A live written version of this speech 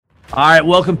All right,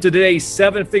 welcome to today's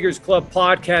Seven Figures Club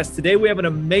podcast. Today we have an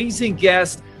amazing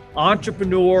guest,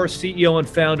 entrepreneur, CEO, and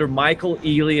founder Michael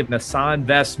Ealy of Nassau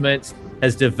Investments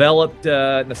has developed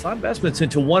Nassau Investments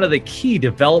into one of the key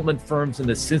development firms in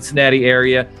the Cincinnati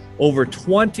area. Over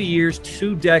 20 years,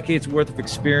 2 decades worth of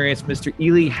experience, Mr.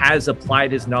 Ealy has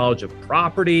applied his knowledge of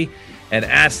property and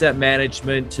asset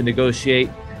management to negotiate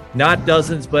not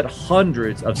dozens, but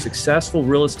hundreds of successful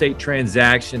real estate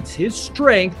transactions. His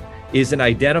strength is in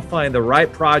identifying the right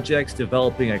projects,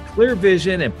 developing a clear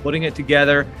vision, and putting it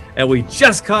together. And we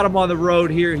just caught him on the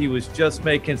road here. He was just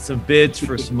making some bids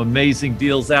for some amazing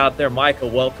deals out there. Michael,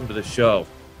 welcome to the show.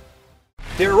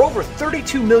 There are over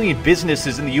 32 million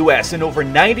businesses in the U.S., and over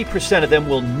 90% of them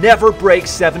will never break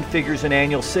 7 figures in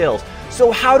annual sales.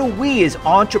 So how do we as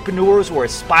entrepreneurs or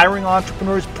aspiring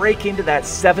entrepreneurs break into that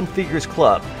 7 figures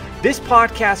club? This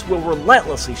podcast will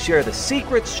relentlessly share the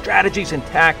secrets, strategies, and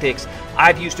tactics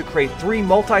I've used to create 3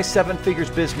 multi-7 figures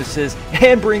businesses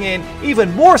and bring in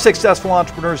even more successful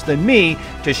entrepreneurs than me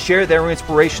to share their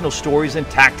inspirational stories and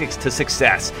tactics to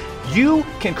success. You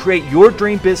can create your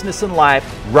dream business and life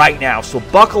right now. So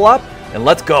buckle up and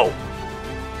let's go.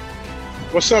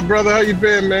 What's up, brother? How you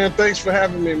been, man? Thanks for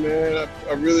having me, man.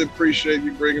 I really appreciate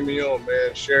you bringing me on,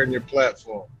 man, sharing your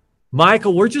platform.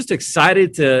 Michael, we're just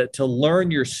excited to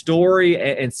learn your story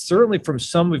and certainly from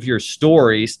some of your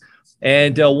stories.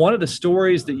 And one of the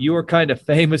stories that you are kind of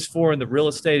famous for in the real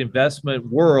estate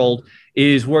investment world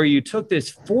is where you took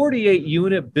this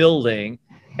 48-unit building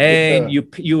and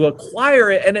you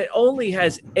acquire it, and it only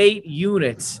has 8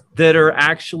 units that are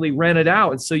actually rented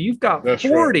out. And so you've got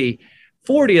 40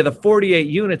 of the 48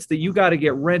 units that you got to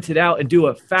get rented out and do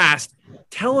it fast.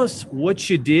 Tell us what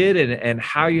you did and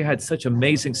how you had such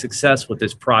amazing success with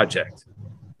this project.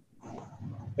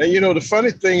 And, the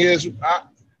funny thing is,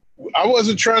 I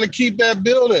wasn't trying to keep that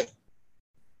building.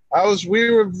 We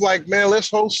were like, man, let's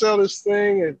wholesale this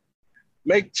thing and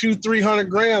make $200,000-300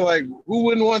 grand. Like, who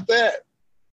wouldn't want that?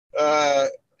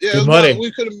 Good money.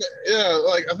 We could have,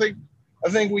 I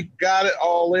think we got it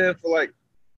all in for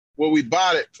we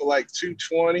bought it for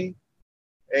 $220.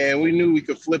 And we knew we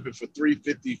could flip it for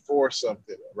 $354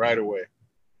 something right away.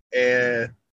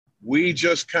 And we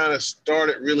just kind of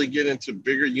started really getting into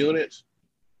bigger units.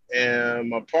 And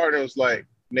my partner was like,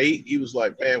 Nate, he was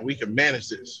like, man, we can manage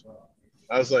this.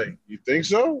 I was like, you think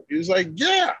so? He was like,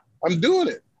 yeah, I'm doing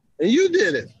it. And you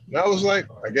did it. And I was like,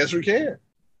 I guess we can.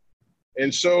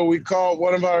 And so we called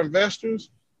one of our investors.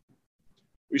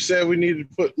 We said we needed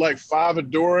to put $5 a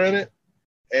door in it.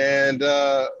 And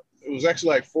it was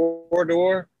actually 4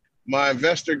 door. My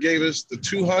investor gave us the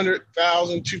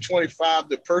 $200,225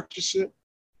 to purchase it,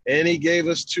 and he gave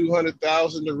us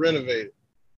 $200,000 to renovate it.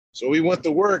 So we went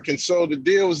to work, and so the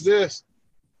deal was this.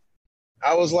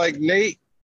 I was like, Nate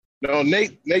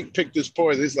picked this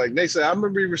poison. He's like, Nate said, I'm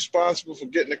going to be responsible for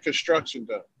getting the construction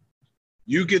done.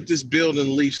 You get this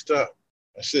building leased up.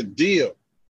 I said, deal.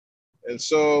 And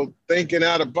so thinking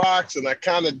out of the box, and I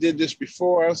kind of did this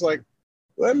before, I was like,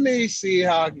 let me see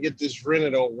how I can get this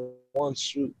rented on one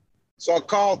swoop. So I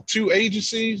called 2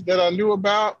 agencies that I knew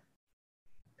about,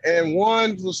 and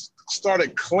one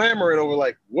started clamoring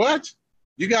over what?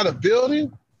 You got a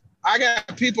building? I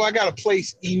got people I got to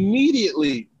place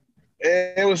immediately.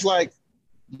 And it was like,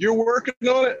 you're working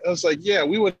on it? I was like, yeah,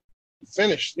 we would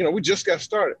finish. We just got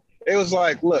started. It was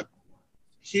like, look,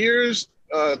 here's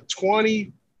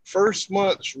 20 first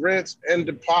month's rents and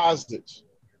deposits.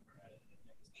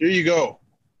 Here you go.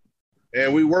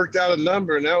 And we worked out a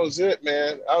number, and that was it,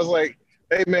 man. I was like,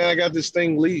 hey, man, I got this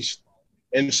thing leased.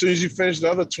 And as soon as you finish the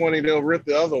other 20, they'll rip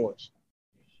the other ones.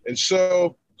 And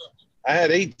so I had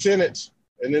 8 tenants,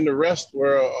 and then the rest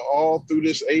were all through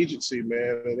this agency,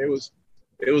 man. And it was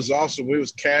awesome. We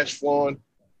was cash flowing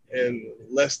in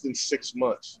less than 6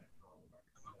 months.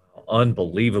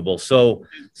 Unbelievable. So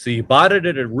you bought it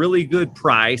at a really good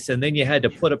price, and then you had to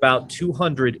put about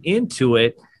 200 into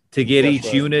it to get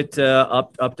each unit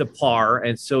up to par.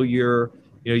 And so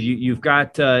you've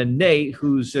got Nate,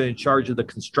 who's in charge of the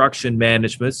construction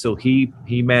management. So he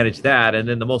managed that. And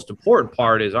then the most important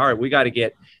part is, all right, we got to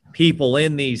get people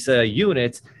in these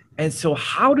units. And so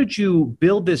how did you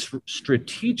build this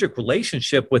strategic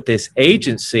relationship with this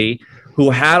agency who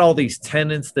had all these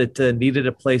tenants that needed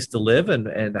a place to live?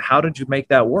 And how did you make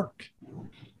that work?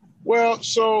 Well,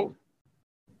 so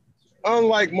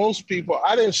unlike most people,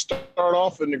 I didn't start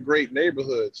off in the great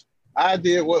neighborhoods. I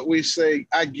did what we say,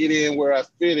 I get in where I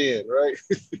fit in, right?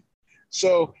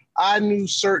 So I knew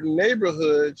certain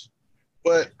neighborhoods,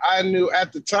 but I knew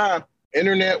at the time,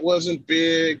 internet wasn't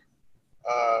big.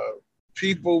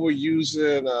 People were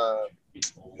using, on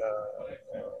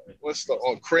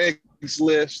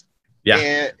Craigslist. Yeah.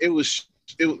 And it was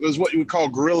what you would call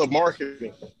guerrilla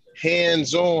marketing,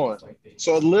 hands-on.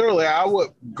 So literally I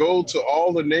would go to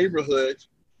all the neighborhoods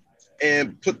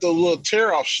and put the little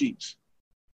tear-off sheets.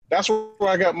 That's where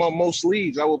I got my most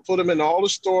leads. I would put them in all the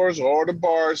stores, all the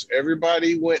bars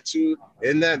everybody went to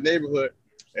in that neighborhood,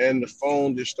 and the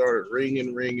phone just started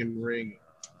ringing.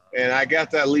 And I got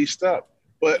that leased up.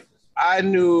 But I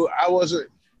knew I wasn't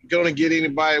going to get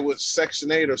anybody with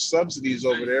Section 8 or subsidies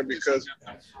over there, because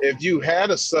if you had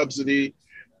a subsidy,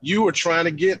 you were trying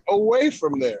to get away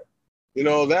from there. You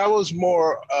know, that was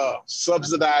more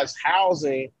subsidized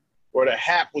housing where the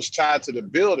HAP was tied to the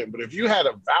building. But if you had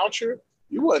a voucher,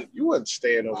 you wasn't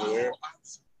staying over there.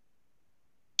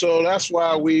 So that's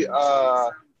why we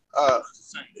went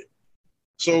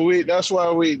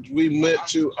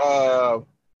to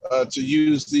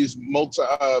use these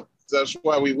that's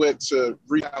why we went to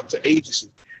reach out to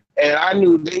agencies. And I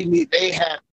knew they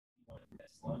had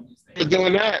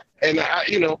doing that. And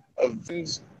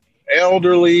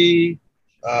elderly,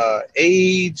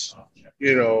 AIDS,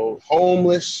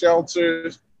 homeless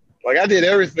shelters. Like I did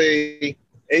everything.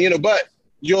 And but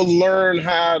you'll learn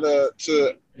how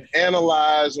to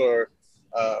analyze or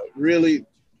really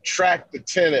track the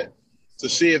tenant to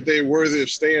see if they're worthy of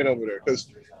staying over there. Because,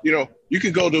 you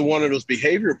could go to one of those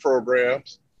behavior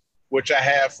programs, which I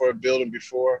have for a building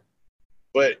before.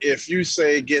 But if you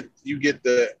say you get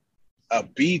a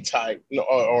B type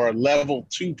or a level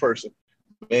 2 person,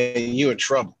 man, you're in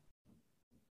trouble,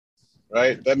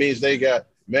 right? That means they got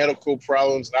medical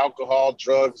problems, alcohol,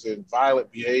 drugs, and violent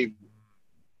behavior.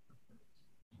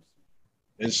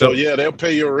 And so, yeah, they'll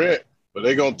pay your rent, but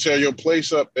they're going to tear your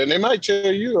place up, and they might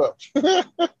tear you up.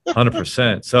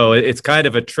 100%. So it's kind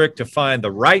of a trick to find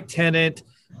the right tenant,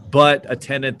 but a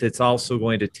tenant that's also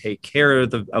going to take care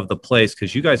of the place,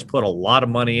 because you guys put a lot of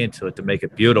money into it to make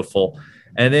it beautiful.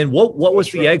 And then what was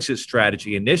the exit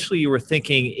strategy? Initially, you were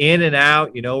thinking in and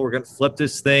out, we're going to flip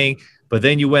this thing, but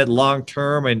then you went long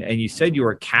term, and you said you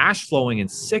were cash flowing in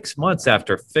 6 months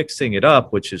after fixing it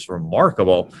up, which is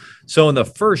remarkable. So in the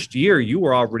first year, you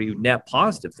were already net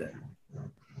positive then.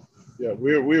 Yeah,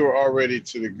 we were already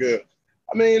to the good.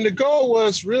 I mean, the goal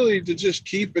was really to just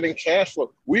keep it in cash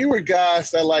flow. We were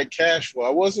guys that like cash flow. I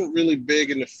wasn't really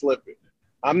big into flipping.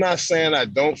 I'm not saying I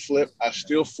don't flip. I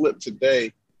still flip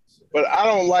today, but I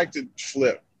don't like to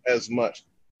flip as much.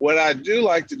 What I do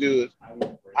like to do is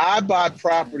I buy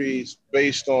properties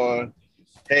based on,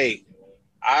 hey,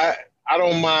 I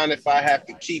don't mind if I have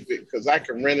to keep it because I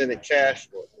can rent it in cash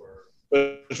flow.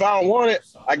 But if I don't want it,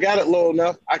 I got it low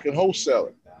enough, I can wholesale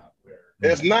it.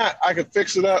 If not, I can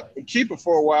fix it up and keep it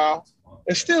for a while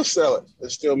and still sell it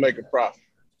and still make a profit,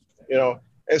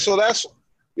 And so that's,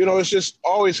 it's just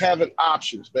always having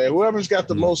options, man. Whoever's got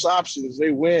the most options,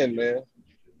 they win, man.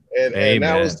 And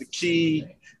that was the key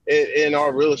in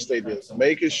our real estate business,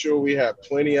 making sure we have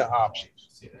plenty of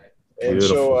options. And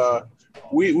Beautiful. So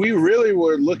we really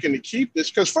were looking to keep this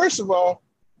because, first of all,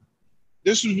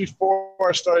 this was before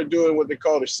I started doing what they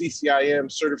call the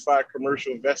CCIM, Certified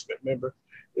Commercial Investment Member.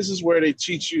 This is where they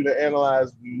teach you to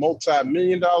analyze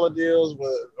multi-million-dollar deals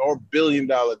or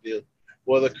billion-dollar deals,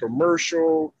 whether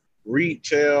commercial,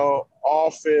 retail,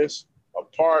 office,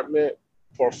 apartment,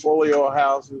 portfolio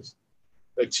houses.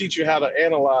 They teach you how to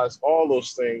analyze all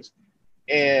those things.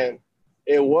 And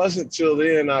it wasn't until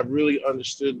then I really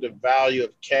understood the value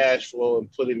of cash flow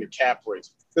and putting the cap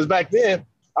rates. Because back then,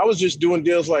 I was just doing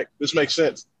deals like, this makes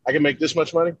sense. I can make this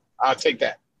much money. I'll take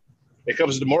that. It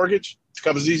covers the mortgage. It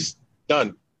covers these.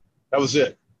 Done. That was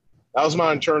it. That was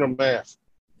my internal math.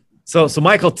 So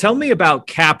Michael, tell me about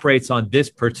cap rates on this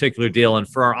particular deal. And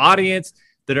for our audience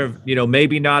that are,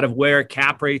 maybe not aware,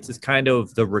 cap rates is kind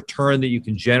of the return that you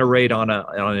can generate on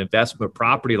an investment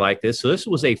property like this. So this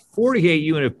was a 48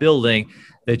 unit building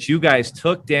that you guys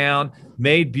took down,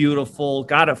 made beautiful,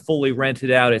 got it fully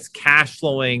rented out. It's cash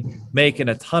flowing, making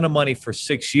a ton of money for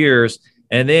 6 years.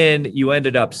 And then you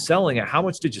ended up selling it. How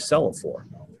much did you sell it for?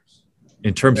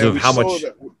 In terms of how much?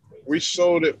 We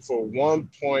sold it for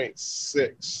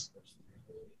 1.6.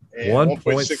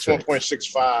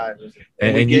 1.65.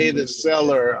 And we gave the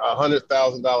seller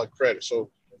 $100,000 credit.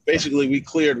 So basically we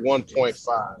cleared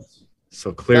 1.5.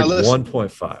 So cleared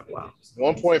 1.5. Wow.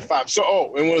 1.5.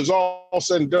 So, and when it was all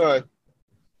said and done,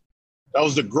 that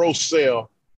was the gross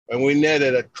sale. And we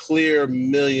netted a clear $1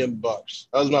 million. That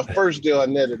was my first deal. I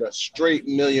netted a straight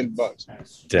 $1 million.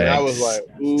 Dang. And I was like,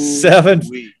 ooh,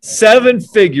 seven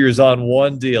figures on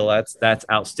one deal. That's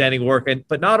outstanding work.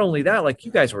 But not only that, like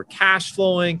you guys were cash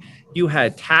flowing, you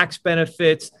had tax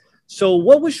benefits. So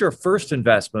what was your first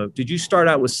investment? Did you start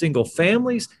out with single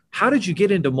families? How did you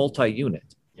get into multi-unit?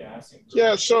 Yeah,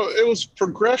 so it was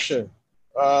progression.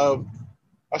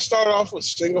 I started off with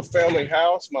single family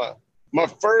house. My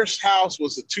first house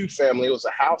was a 2-family. It was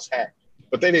a house hack,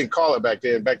 but they didn't call it back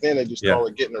then. Back then they just called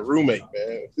it getting a roommate,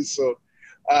 man. So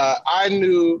I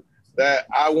knew that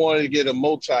I wanted to get a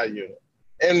multi-unit.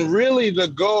 And really my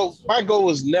goal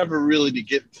was never really to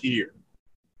get here.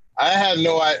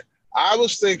 I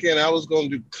was thinking I was going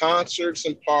to do concerts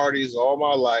and parties all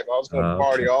my life. I was going to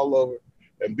party all over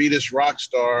and be this rock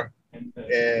star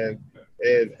and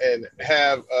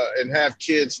have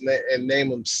kids and name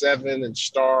them Seven and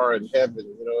Star and Heaven,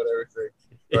 and everything.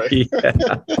 Right.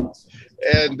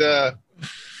 Yeah.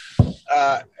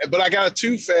 But I got a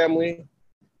 2-family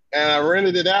and I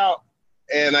rented it out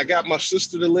and I got my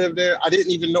sister to live there. I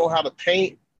didn't even know how to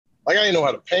paint. I didn't know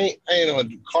how to paint. I didn't know how to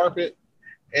do carpet.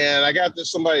 And I got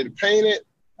somebody to paint it.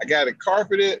 I got it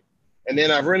carpeted. And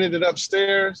then I rented it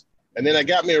upstairs. And then I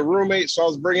got me a roommate. So I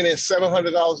was bringing in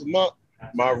 $700 a month.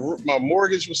 My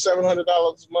mortgage was $700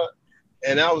 a month.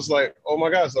 And I was like, oh my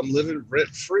gosh, I'm living rent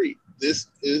free. This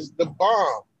is the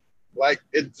bomb. Like,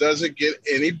 it doesn't get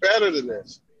any better than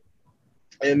this.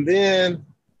 And then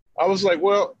I was like,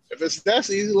 well, if that's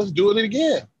easy, let's do it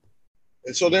again.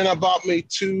 And so then I bought me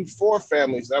 2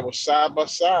 4-families that were side by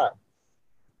side.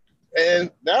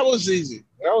 And that was easy.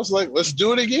 And I was like, let's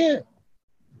do it again.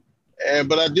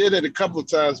 But I did it a couple of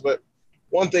times. But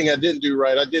one thing I didn't do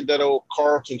right, I did that old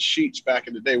Carlton Sheets back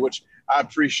in the day, which I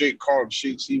appreciate Carlton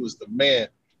Sheets. He was the man,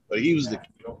 but he was the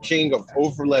king of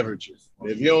over leveraging.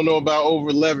 If you don't know about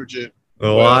over leveraging.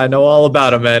 Oh, well, I know all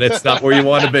about it, man. It's not where you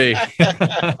want to be.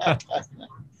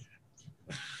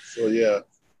 So, yeah.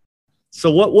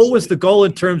 So what was the goal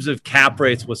in terms of cap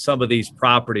rates with some of these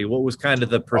property? What was kind of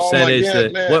the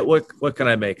percentage what can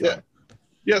I make?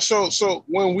 Yeah. So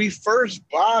when we first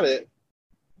bought it,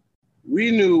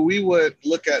 we knew we would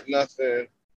look at nothing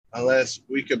unless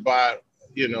we could buy,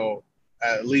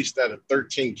 at least at a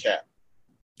 13 cap.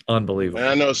 Unbelievable. And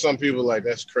I know some people like,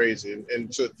 that's crazy.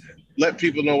 And to let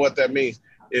people know what that means.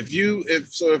 If you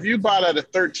buy at a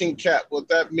 13 cap, what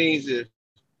that means is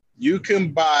you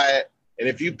can buy it. And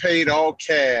if you paid all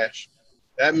cash,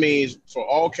 that means for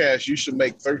all cash, you should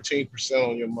make 13%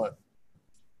 on your money.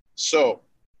 So,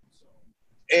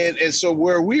 and so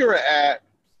where we were at,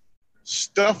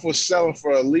 stuff was selling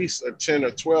for at least a 10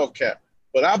 or 12 cap.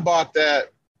 But I bought that,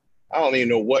 I don't even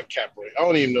know what cap rate. I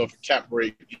don't even know if a cap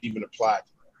rate even applied.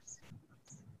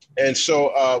 And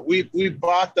so we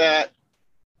bought that,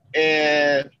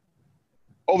 and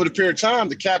over the period of time,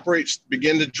 the cap rates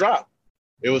began to drop.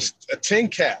 It was a 10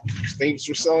 cap. Things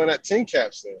were selling at 10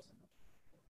 caps then.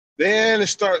 Then it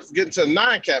started getting to a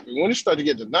 9 cap. And when it started to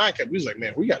get to 9 cap, we was like,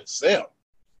 man, we got to sell.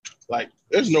 Like,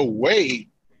 there's no way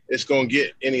it's going to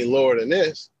get any lower than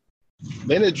this.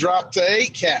 Then it dropped to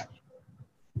 8 cap.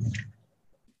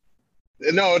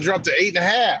 No, it dropped to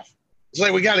 8.5. It's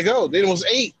like, we got to go. Then it was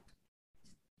 8.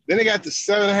 Then it got to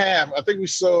 7.5. I think we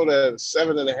sold at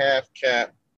 7.5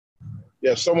 cap.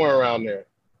 Yeah, somewhere around there.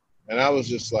 And I was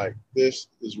just like, this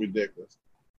is ridiculous.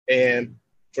 And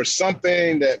for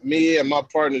something that me and my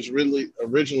partners really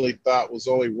originally thought was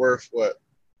only worth, what,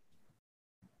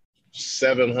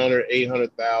 700,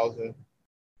 800,000.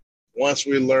 Once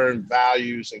we learned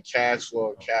values and cash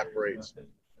flow and cap rates,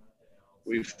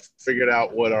 we figured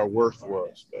out what our worth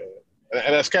was, man.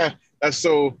 And that's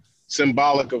so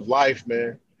symbolic of life,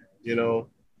 man.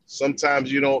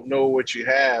 Sometimes you don't know what you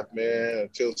have, man,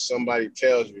 until somebody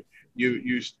tells you.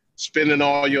 You spending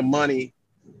all your money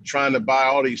trying to buy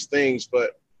all these things,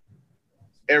 but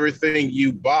everything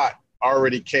you bought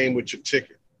already came with your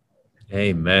ticket.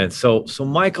 Amen. So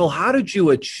Michael, how did you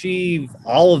achieve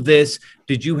all of this?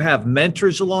 Did you have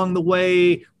mentors along the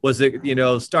way? Was it,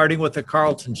 starting with the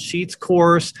Carlton Sheets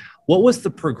course? What was the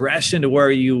progression to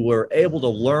where you were able to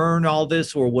learn all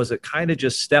this, or was it kind of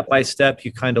just step by step?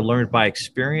 You kind of learned by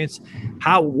experience.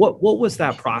 What was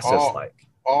that process like?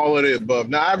 All of the above.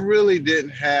 Now, I really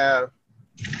didn't have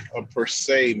a per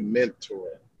se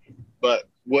mentor, but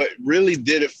what really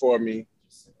did it for me,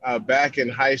 back in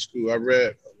high school, I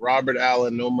read Robert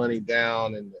Allen, No Money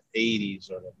Down in the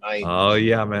 80s or the 90s. Oh,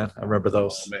 yeah, man. I remember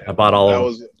those. Oh, I bought all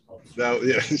of them.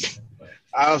 Yeah.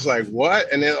 I was like,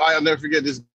 what? And then I'll never forget,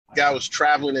 this guy was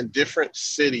traveling in different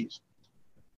cities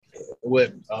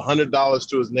with $100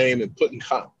 to his name and putting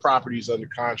properties under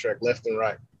contract left and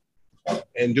right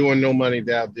and doing no money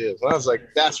down deals. And I was like,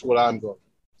 that's what I'm doing.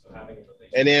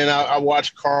 And then I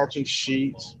watched Carlton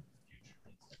Sheets.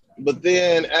 But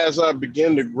then as I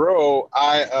began to grow,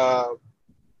 I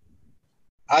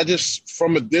just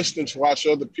from a distance watched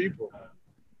other people.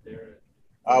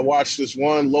 I watched this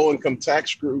one low-income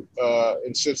tax group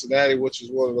in Cincinnati, which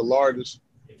is one of the largest.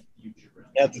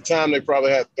 At the time, they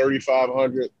probably had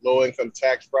 3,500 low-income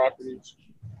tax properties.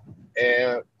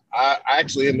 And I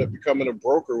actually ended up becoming a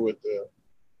broker with them.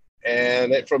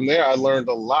 And from there, I learned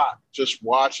a lot just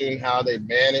watching how they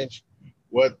manage,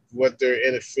 what their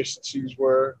inefficiencies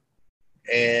were,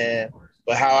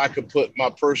 but how I could put my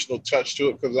personal touch to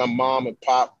it because I'm mom and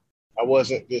pop. I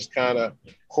wasn't this kind of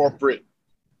corporate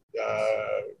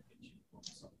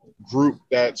group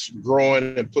that's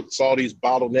growing and puts all these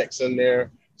bottlenecks in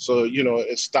there. So,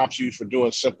 it stops you from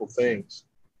doing simple things.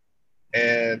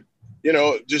 And,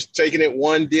 just taking it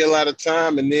one deal at a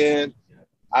time. And then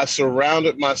I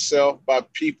surrounded myself by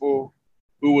people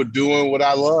who were doing what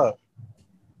I love.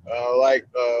 Like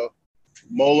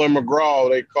Moeller McGraw,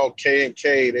 they call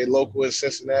K&K, they local in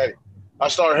Cincinnati. I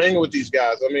started hanging with these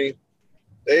guys. I mean,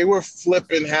 they were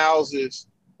flipping houses.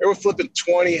 They were flipping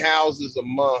 20 houses a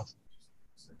month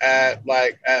at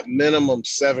minimum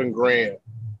 $7,000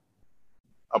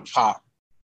 a pop.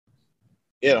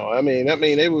 They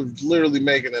were literally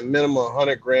making a minimum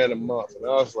 $100,000 a month. And I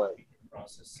was like,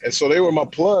 and so they were my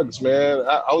plugs, man.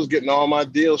 I was getting all my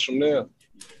deals from them.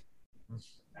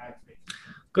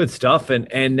 Good stuff.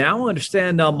 And now I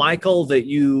understand, Michael, that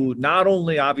you not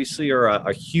only obviously are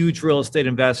a huge real estate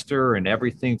investor and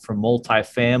everything from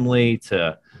multifamily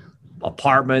to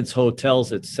apartments,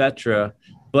 hotels, etc.,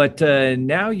 but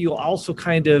now you also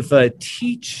kind of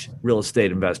teach real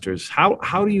estate investors.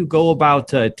 How do you go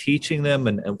about teaching them,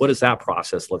 and what does that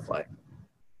process look like?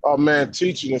 Oh, man,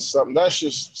 teaching is something that's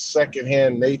just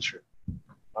secondhand nature.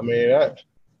 I mean,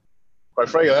 quite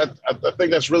frankly, I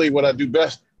think that's really what I do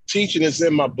best. Teaching is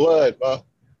in my blood.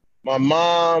 My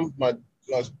mom, my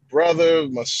brother,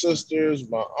 my sisters,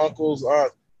 my uncles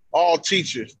are all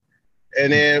teachers.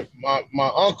 And then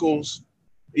my uncles,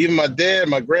 even my dad,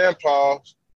 my grandpa,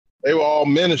 they were all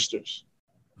ministers.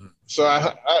 So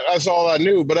that's all I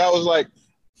knew. But I was like,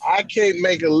 I can't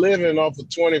make a living off of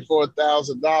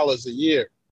 $24,000 a year.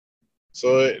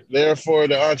 So therefore,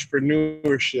 the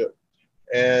entrepreneurship.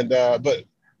 And but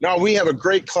now we have a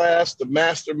great class, the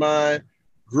mastermind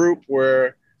group,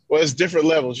 where it's different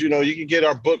levels. You can get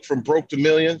our book From Broke to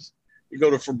Millions. You go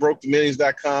to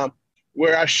FromBrokeToMillions.com,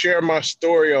 where I share my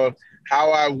story on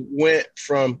how I went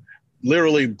from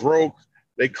literally broke.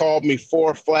 They called me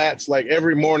 4 flats. Like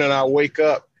every morning I wake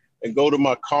up and go to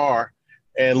my car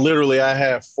and literally I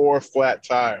have 4 flat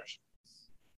tires.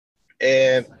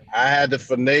 And I had to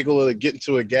finagle to get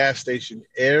into a gas station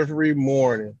every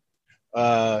morning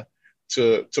to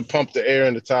pump the air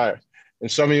in the tires.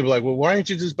 And some of you were like, well, why didn't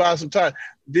you just buy some tires?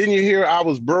 Didn't you hear I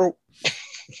was broke?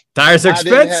 Tires are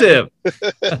expensive.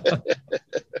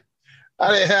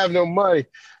 I didn't have no money.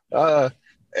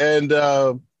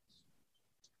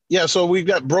 So we've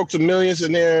got Broke to Millions.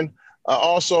 And then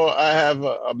also I have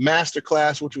a master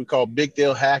class, which we call Big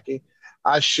Deal Hacking.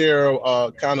 I share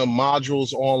kind of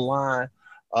modules online.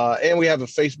 And we have a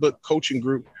Facebook coaching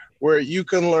group where you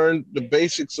can learn the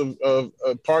basics of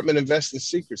apartment investing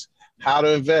secrets, how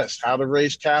to invest, how to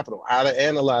raise capital, how to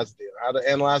analyze deals, how to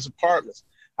analyze apartments,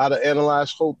 how to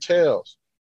analyze hotels,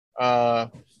 how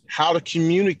to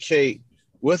communicate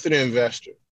with an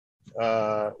investor,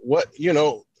 how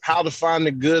to find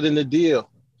the good in the deal.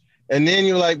 And then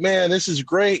you're like, man, this is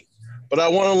great, but I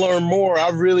want to learn more. I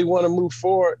really want to move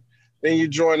forward. Then you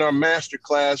join our master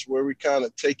class where we kind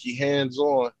of take you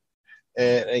hands-on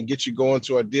and get you going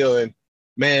to our deal. And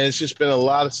man, it's just been a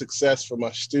lot of success for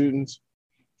my students.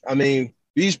 I mean,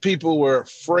 these people were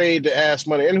afraid to ask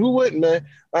money. And who wouldn't, man?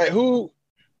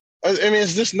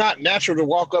 It's just not natural to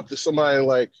walk up to somebody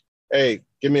like, hey,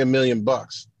 give me $1 million,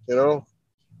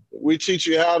 We teach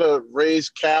you how to raise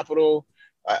capital.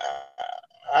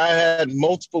 I had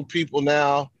multiple people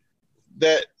now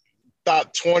that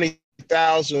thought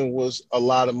 20,000 was a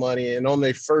lot of money, and on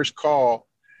their first call,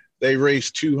 they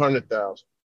raised 200,000.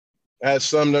 I had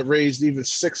some that raised even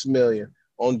 6 million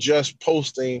on just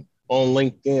posting on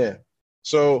LinkedIn.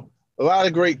 So a lot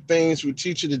of great things. We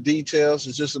teach you the details.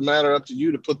 It's just a matter up to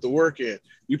you to put the work in.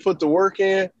 You put the work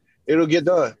in, it'll get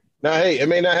done. Now, hey, it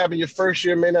may not happen your first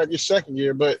year, may not your second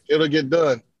year, but it'll get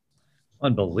done.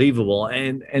 Unbelievable.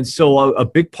 And so a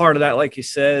big part of that, like you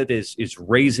said, is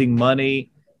raising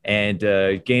money and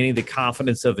gaining the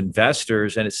confidence of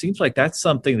investors. And it seems like that's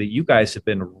something that you guys have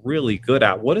been really good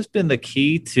at. What has been the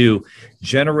key to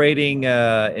generating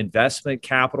investment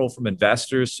capital from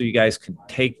investors so you guys can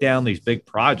take down these big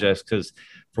projects? Because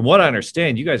from what I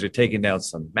understand, you guys are taking down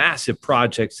some massive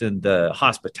projects in the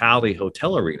hospitality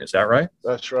hotel arena. Is that right?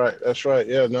 That's right. That's right.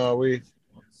 Yeah, no, we've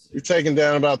taken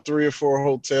down about 3 or 4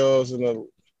 hotels in the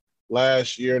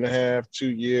last year and a half, 2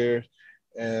 years.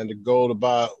 And the goal to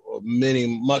buy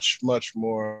much, much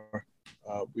more.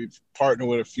 We've partnered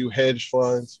with a few hedge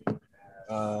funds.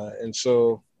 And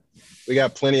so we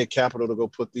got plenty of capital to go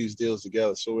put these deals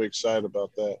together. So we're excited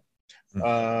about that.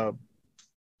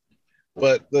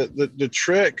 But the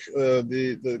trick,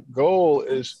 the goal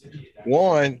is,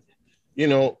 one,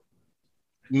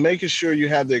 making sure you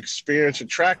have the experience and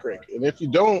track record. And if you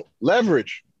don't,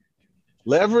 leverage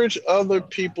other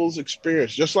people's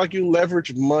experience. Just like you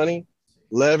leverage money,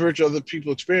 leverage other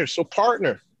people's experience. So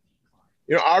partner.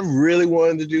 I really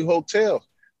wanted to do hotels,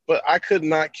 but I could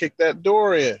not kick that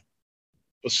door in.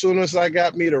 As soon as I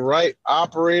got me the right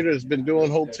operator that's been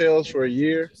doing hotels for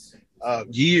years,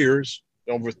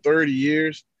 over 30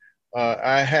 years,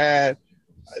 I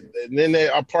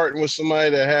partnered with somebody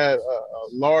that had a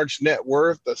large net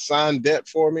worth that signed debt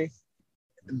for me.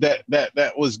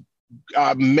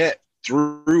 I met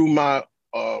through my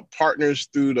partners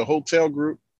through the hotel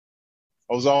group.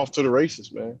 I was off to the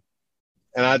races, man.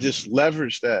 And I just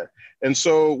leveraged that. And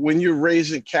so when you're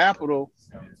raising capital,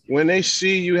 when they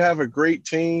see you have a great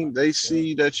team, they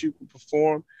see that you can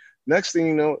perform. Next thing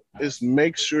you know is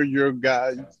make sure your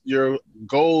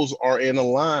goals are in a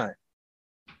line.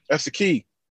 That's the key.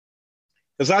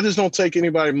 Because I just don't take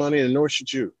anybody money, and nor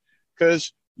should you.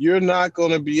 Because you're not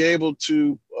going to be able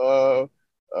to,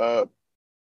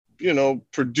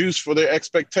 produce for their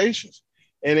expectations.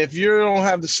 And if you don't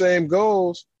have the same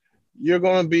goals, you're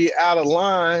going to be out of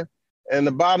line, and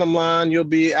the bottom line, you'll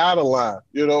be out of line,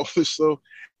 So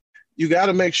you got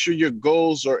to make sure your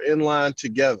goals are in line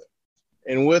together.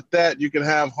 And with that, you can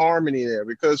have harmony there,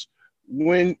 because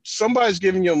when somebody's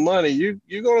giving you money,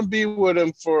 you're going to be with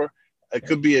them for, it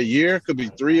could be a year, it could be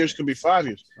 3 years, it could be 5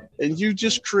 years. And you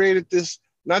just created this,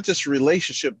 not just a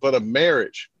relationship, but a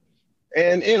marriage.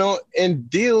 And, in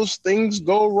deals, things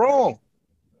go wrong.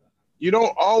 You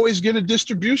don't always get a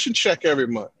distribution check every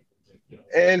month.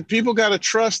 And people got to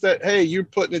trust that, hey, you're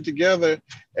putting it together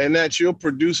and that you'll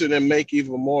produce it and make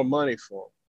even more money for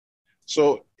them.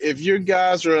 So if your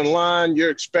guys are in line, your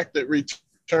expected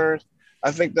returns,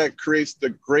 I think that creates the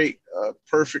great,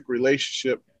 perfect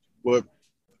relationship with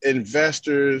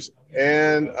investors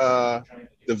and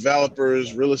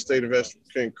developers. Real estate investors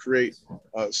can create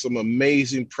some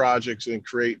amazing projects and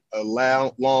create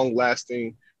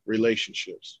long-lasting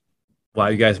relationships. Wow,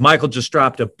 you guys, Michael just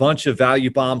dropped a bunch of value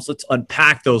bombs. Let's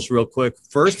unpack those real quick.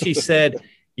 First, he said,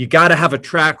 you got to have a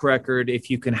track record. If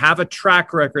you can have a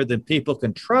track record, then people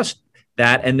can trust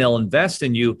that and they'll invest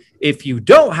in you. If you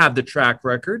don't have the track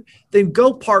record, then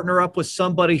go partner up with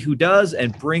somebody who does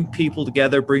and bring people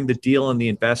together, bring the deal and the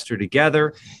investor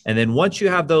together. And then once you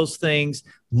have those things,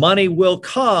 money will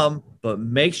come, but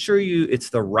make sure it's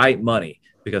the right money.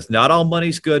 Because not all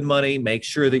money's good money. Make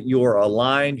sure that you're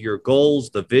aligned, your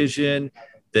goals, the vision,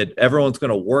 that everyone's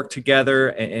going to work together.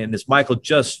 And as Michael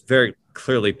just very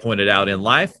clearly pointed out, in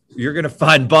life, you're going to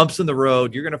find bumps in the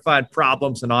road. You're going to find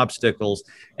problems and obstacles.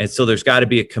 And so there's got to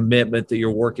be a commitment that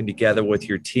you're working together with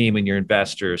your team and your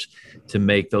investors to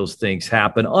make those things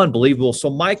happen. Unbelievable. So,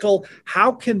 Michael,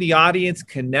 how can the audience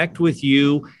connect with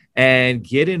you and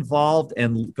get involved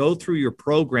and go through your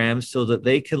programs so that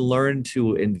they can learn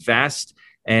to invest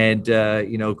and,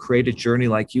 create a journey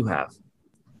like you have?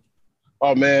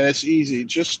 Oh, man, it's easy.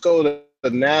 Just go to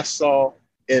the Nassau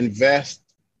Invest,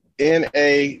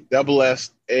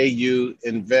 NASSAU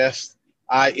Invest,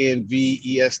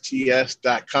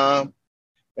 INVESTS.com.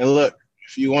 And look,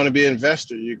 if you want to be an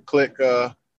investor, you click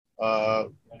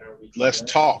Let's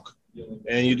Talk.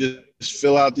 And you just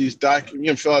fill out these documents. You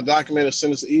can fill out a document or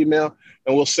send us an email,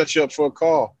 and we'll set you up for a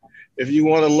call. If you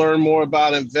want to learn more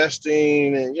about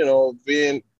investing and,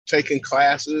 taking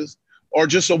classes or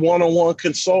just a one-on-one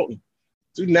consultant,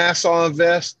 through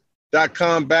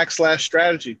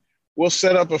NassauInvest.com/strategy. We'll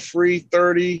set up a free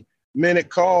 30-minute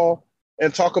call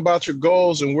and talk about your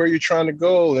goals and where you're trying to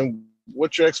go and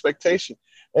what's your expectation.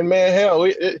 And man, hell,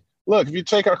 look, if you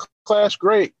take our class,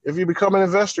 great. If you become an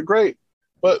investor, great.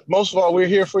 But most of all, we're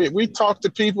here for you. We talk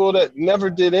to people that never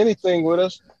did anything with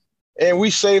us, and we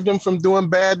saved them from doing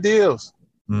bad deals.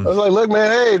 I was like, look,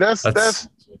 man, hey, that's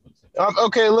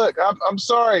okay. Look, I'm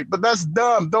sorry, but that's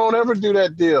dumb. Don't ever do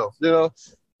that deal.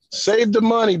 Save the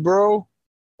money, bro,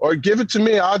 or give it to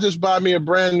me. I'll just buy me a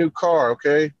brand new car.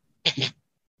 Okay.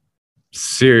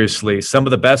 Seriously, some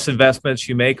of the best investments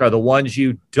you make are the ones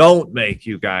you don't make,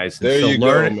 you guys. And there you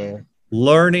go, man.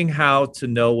 Learning how to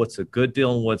know what's a good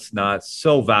deal and what's not,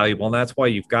 so valuable. And that's why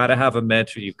you've got to have a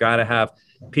mentor. You've got to have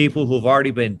people who've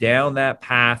already been down that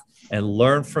path and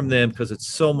learn from them, because it's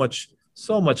so much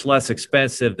less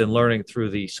expensive than learning through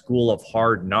the school of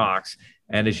hard knocks.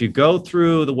 And as you go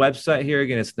through the website here,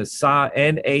 again, it's Nassau,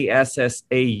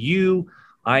 NASSAU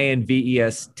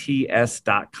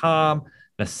INVESTS.com.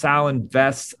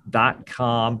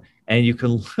 NasauInvests.com. And you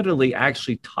can literally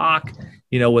actually talk,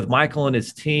 with Michael and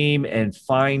his team and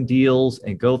find deals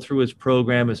and go through his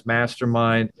program, his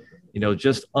mastermind,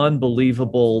 just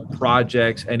unbelievable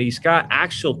projects. And he's got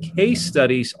actual case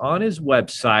studies on his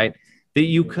website that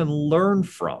you can learn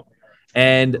from.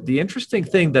 And the interesting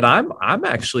thing that I'm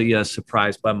actually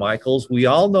surprised by, Michael's, we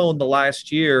all know in the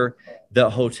last year that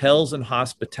hotels and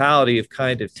hospitality have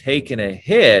kind of taken a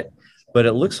hit. But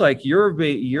it looks like you're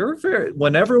very,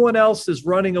 when everyone else is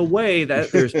running away, that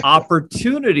there's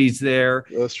opportunities there.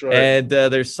 That's right. And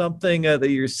there's something that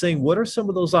you're seeing. What are some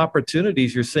of those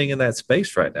opportunities you're seeing in that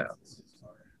space right now?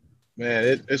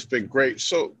 Man, it's been great.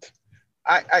 So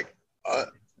I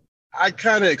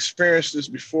kind of experienced this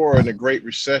before in the Great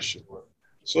Recession.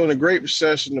 So in the Great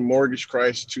Recession, the mortgage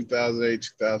crisis,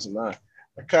 2008, 2009,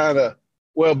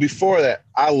 before that,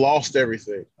 I lost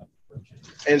everything.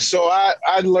 And so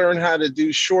I learned how to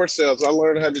do short sales. I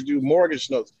learned how to do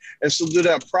mortgage notes. And so through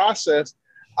that process,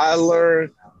 I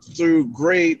learned through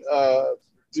great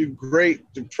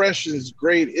depressions,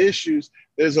 great issues,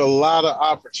 there's a lot of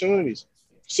opportunities.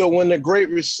 So when the Great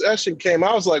Recession came,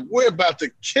 I was like, we're about to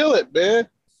kill it, man.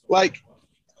 Like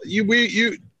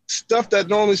you stuff that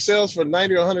normally sells for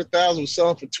 90 or 100,000 was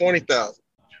selling for 20,000.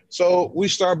 So we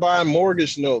start buying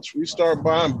mortgage notes. We start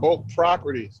buying bulk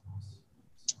properties.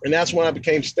 And that's when I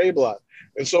became stabilized.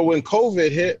 And so when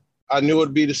COVID hit, I knew it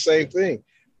would be the same thing.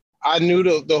 I knew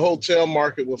the hotel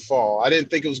market would fall. I didn't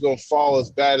think it was going to fall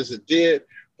as bad as it did,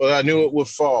 but I knew it would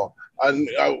fall.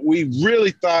 We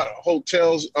really thought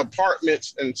hotels,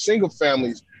 apartments, and single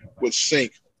families would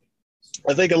sink.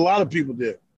 I think a lot of people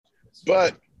did.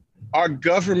 But our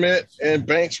government and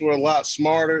banks were a lot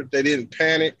smarter. They didn't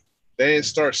panic. They didn't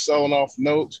start selling off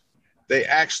notes. They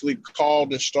actually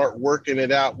called and start working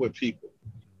it out with people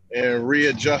and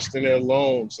readjusting their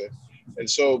loans. And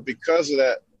so because of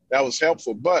that, that was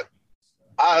helpful. But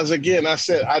I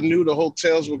said, I knew the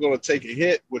hotels were going to take a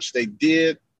hit, which they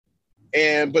did.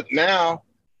 But now,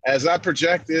 as I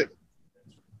projected,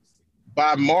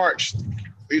 by March,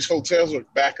 these hotels are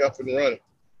back up and running.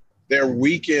 Their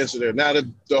weekends are there. Now,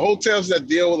 the hotels that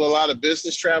deal with a lot of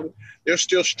business travel, they're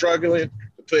still struggling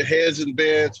to put heads in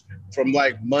beds from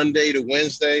like Monday to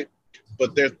Wednesday.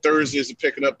 But their Thursdays are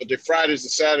picking up, but their Fridays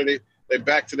and Saturday, they're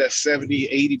back to that 70,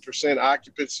 80%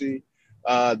 occupancy.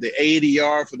 The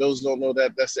ADR, for those who don't know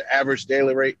that's the average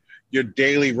daily rate, your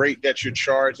daily rate that you're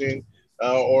charging,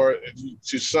 or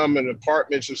to some in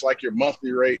apartments, it's like your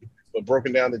monthly rate, but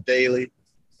broken down to daily.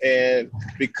 And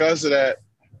because of that,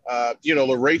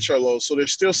 the rates are low. So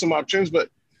there's still some opportunities, but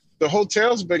the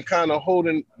hotels have been kind of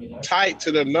holding tight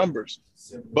to their numbers.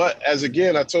 But I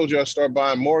told you I started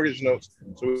buying mortgage notes.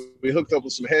 So we hooked up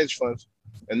with some hedge funds,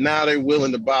 and now they're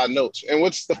willing to buy notes. And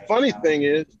what's the funny thing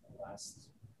is,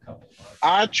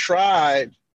 I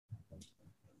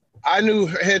knew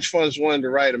hedge funds wanted to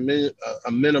write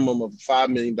a minimum of a $5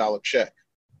 million check.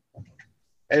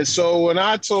 And so when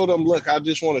I told them, look, I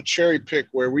just want to cherry pick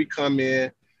where we come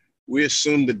in, we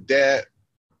assume the debt,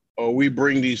 or we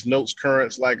bring these notes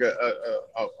current, like a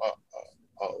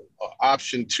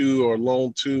option 2 or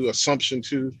loan 2, assumption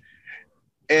 2.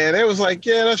 And it was like,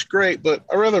 yeah, that's great, but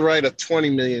I'd rather write a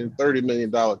 $20 million, $30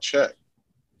 million check.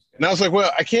 And I was like,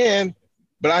 well, I can,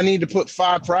 but I need to put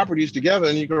 5 properties together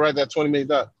and you can write that $20 million.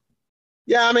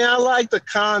 Yeah, I mean, I like the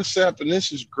concept and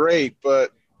this is great,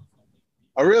 but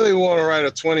I really want to write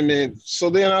a $20 million. So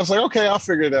then I was like, okay, I'll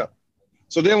figure it out.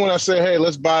 So then when I said, hey,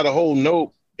 let's buy the whole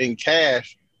note in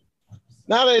cash,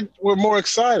 now they were more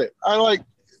excited.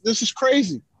 This is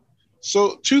crazy.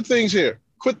 So 2 things here.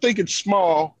 Quit thinking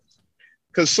small,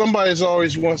 because somebody's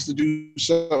always wants to do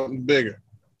something bigger.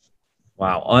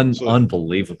 Wow,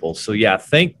 unbelievable. So yeah,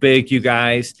 think big, you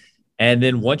guys. And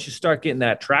then once you start getting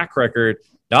that track record,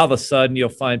 now all of a sudden you'll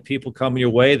find people coming your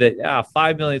way that,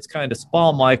 $5 million is kind of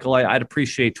small, Michael. I'd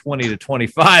appreciate 20 to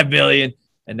 25 million.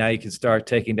 And now you can start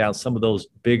taking down some of those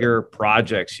bigger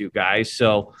projects, you guys.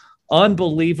 So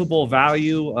unbelievable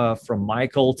value from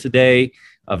Michael today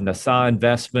of Nassau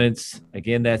Investments.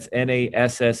 Again, that's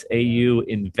NASSAU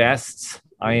Invests,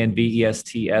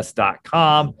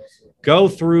 INVESTS.com. Go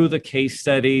through the case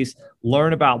studies,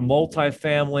 learn about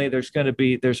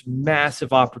multifamily. There's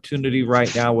massive opportunity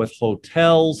right now with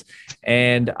hotels.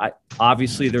 And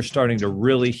obviously they're starting to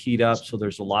really heat up. So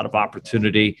there's a lot of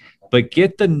opportunity. But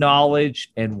get the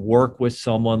knowledge and work with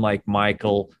someone like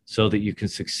Michael so that you can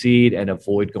succeed and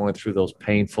avoid going through those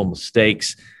painful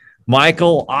mistakes.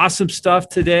 Michael, awesome stuff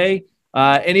today.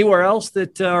 Anywhere else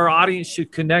that our audience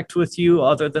should connect with you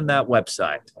other than that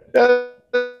website?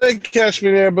 They catch me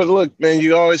there, but look, man,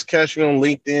 you always catch me on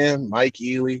LinkedIn, Mike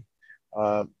Ely.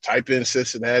 Type in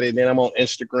Cincinnati, and then I'm on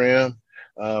Instagram.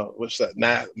 What's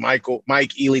that?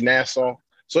 Mike Ely Nassau.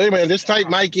 So hey man, just type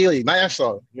Mike Ely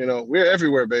Nassau. We're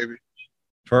everywhere, baby.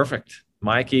 Perfect.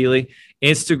 Mike Ely,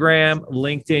 Instagram,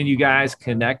 LinkedIn. You guys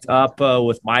connect up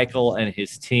with Michael and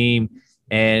his team,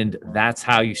 and that's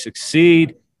how you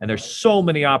succeed. And there's so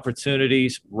many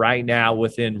opportunities right now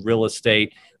within real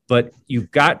estate, but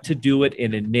you've got to do it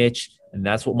in a niche. And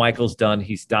that's what Michael's done.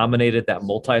 He's dominated that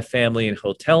multifamily and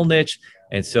hotel niche.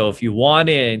 And so if you want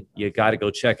in, you got to go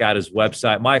check out his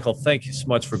website. Michael, thank you so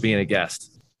much for being a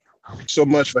guest. So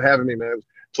much for having me, man.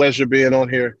 Pleasure being on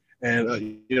here. And,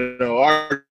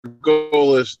 our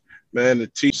goal is, man, to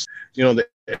teach, to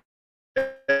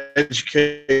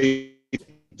educate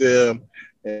them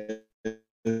and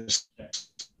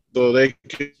so they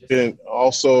can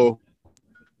also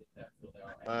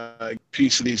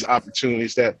piece of these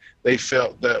opportunities that they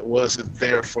felt that wasn't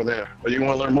there for them. But you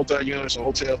want to learn multi-units or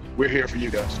hotel, we're here for you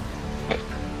guys.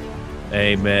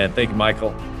 Amen. Thank you,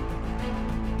 Michael.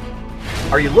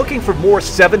 Are you looking for more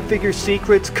seven-figure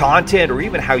secrets, content, or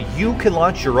even how you can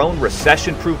launch your own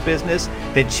recession-proof business?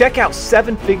 Then check out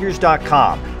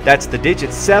sevenfigures.com. That's the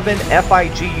digit 7,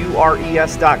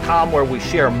 FIGURES.com, where we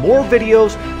share more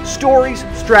videos, stories,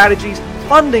 strategies,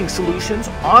 funding solutions,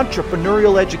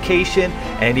 entrepreneurial education,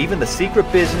 and even the secret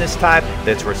business type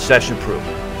that's recession-proof.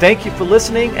 Thank you for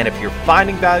listening, and if you're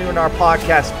finding value in our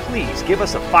podcast, please give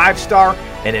us a 5-star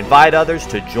and invite others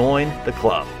to join the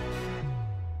club.